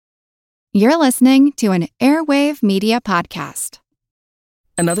You're listening to an Airwave Media Podcast.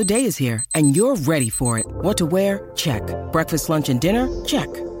 Another day is here, and you're ready for it. What to wear? Check. Breakfast, lunch, and dinner? Check.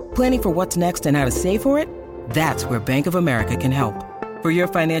 Planning for what's next and how to save for it? That's where Bank of America can help. For your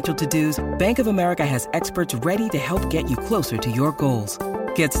financial to-dos, Bank of America has experts ready to help get you closer to your goals.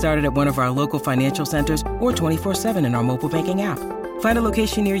 Get started at one of our local financial centers or 24/7 in our mobile banking app. Find a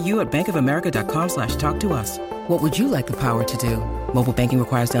location near you at bankofamerica.com/talktous. What would you like the power to do? Mobile banking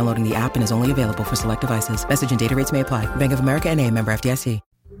requires downloading the app and is only available for select devices. Message and data rates may apply. Bank of America N.A., member FDIC.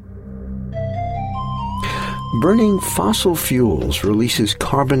 Burning fossil fuels releases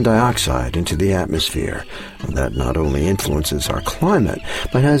carbon dioxide into the atmosphere. That not only influences our climate,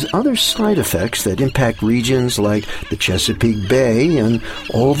 but has other side effects that impact regions like the Chesapeake Bay and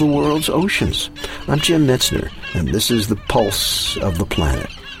all the world's oceans. I'm Jim Metzner, and this is the Pulse of the Planet.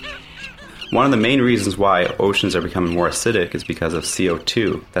 One of the main reasons why oceans are becoming more acidic is because of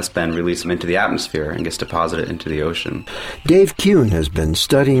CO2 that's been released into the atmosphere and gets deposited into the ocean. Dave Kuhn has been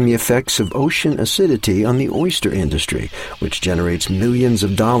studying the effects of ocean acidity on the oyster industry, which generates millions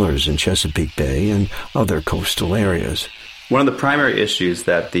of dollars in Chesapeake Bay and other coastal areas. One of the primary issues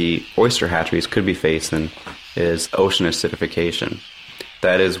that the oyster hatcheries could be facing is ocean acidification.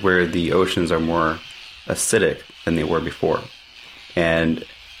 That is where the oceans are more acidic than they were before. And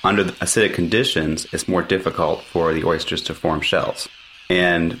under the acidic conditions, it's more difficult for the oysters to form shells.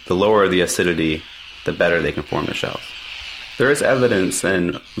 And the lower the acidity, the better they can form the shells. There is evidence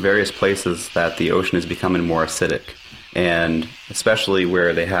in various places that the ocean is becoming more acidic, and especially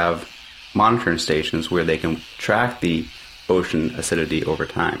where they have monitoring stations where they can track the ocean acidity over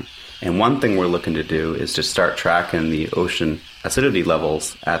time. And one thing we're looking to do is to start tracking the ocean acidity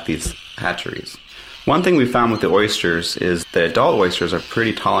levels at these hatcheries. One thing we found with the oysters is the adult oysters are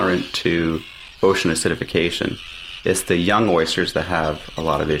pretty tolerant to ocean acidification. It's the young oysters that have a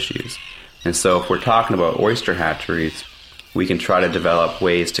lot of issues. And so if we're talking about oyster hatcheries, we can try to develop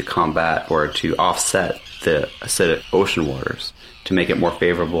ways to combat or to offset the acidic ocean waters to make it more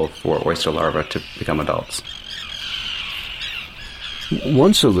favorable for oyster larvae to become adults.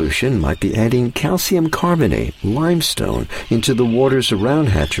 One solution might be adding calcium carbonate, limestone, into the waters around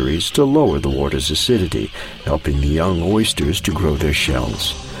hatcheries to lower the water's acidity, helping the young oysters to grow their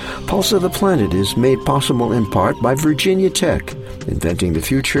shells. Pulse of the Planet is made possible in part by Virginia Tech, inventing the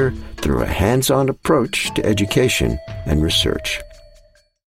future through a hands-on approach to education and research.